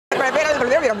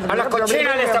A la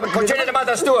cochina de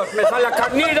Martha Stewart. Me salen las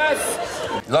carnitas.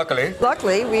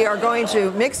 Luckily, we are going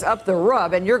to mix up the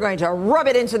rub, and you're going to rub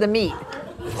it into the meat.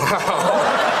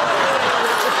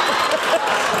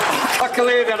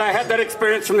 Luckily that I had that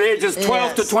experience from the ages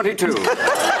 12 to 22.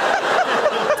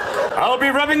 I'll be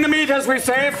rubbing the meat, as we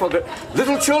say, for the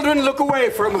little children look away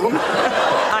from whom.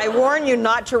 I warn you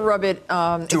not to rub it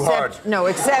too hard. No,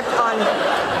 except on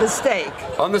the steak.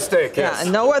 On the steak, yes.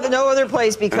 Yeah, no other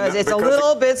place because it's a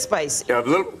little bit spicy. Yeah,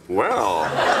 well.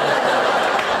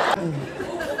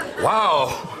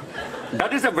 Wow.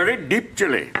 That is a very deep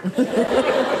chili.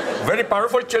 Very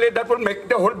powerful chili that will make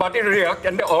the whole body react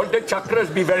and all the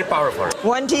chakras be very powerful.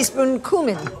 1 teaspoon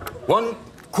cumin. 1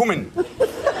 cumin.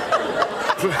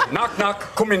 Knock,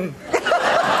 knock, cumin.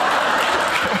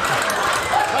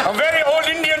 A very old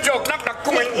Indian joke. Knock, knock,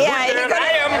 cumin. Yeah, you got it.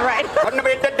 Right.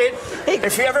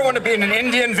 If you ever want to be in an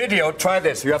Indian video, try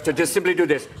this. You have to just simply do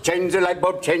this. Change the light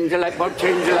bulb, change the light bulb,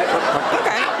 change the light bulb.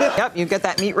 Okay. Yep, you get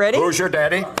that meat ready. Who's your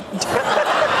daddy?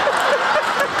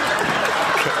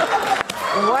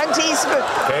 1 teaspoon.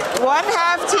 Okay. 1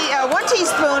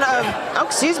 teaspoon of. Oh,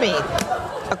 excuse me.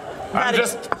 I'm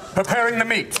just preparing the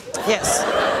meat. Yes.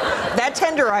 That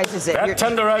tenderizes it. That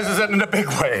tenderizes it in a big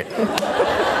way.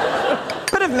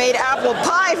 Could have made apple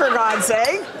pie, for God's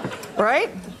sake. Right?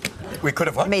 We could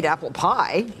have what? Made apple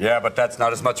pie. Yeah, but that's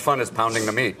not as much fun as pounding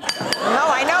the meat. No,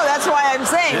 I know. That's why I'm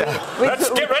saying. Yeah. Let's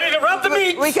get ready to rub the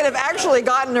meat. We could have actually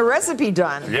gotten a recipe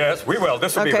done. Yes, we will.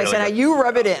 This will be really Okay, so now good. you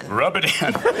rub it in. Rub it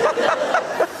in.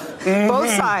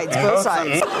 Both sides, both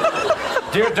sides.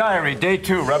 Dear diary, day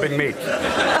 2, rubbing meat.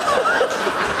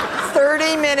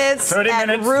 30 minutes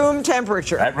at room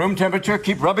temperature. At room temperature,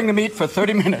 keep rubbing the meat for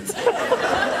 30 minutes.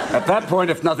 At that point,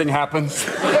 if nothing happens...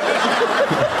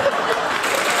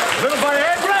 Little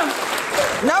Viagra?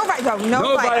 No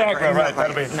Viagra. Right,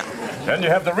 that'll be... No. Then you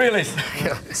have the really...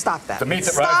 Stop that. The meat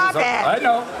that Stop rises up. it. I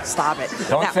know. Stop it.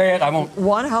 Don't say it, I won't.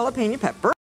 1 jalapeno pepper.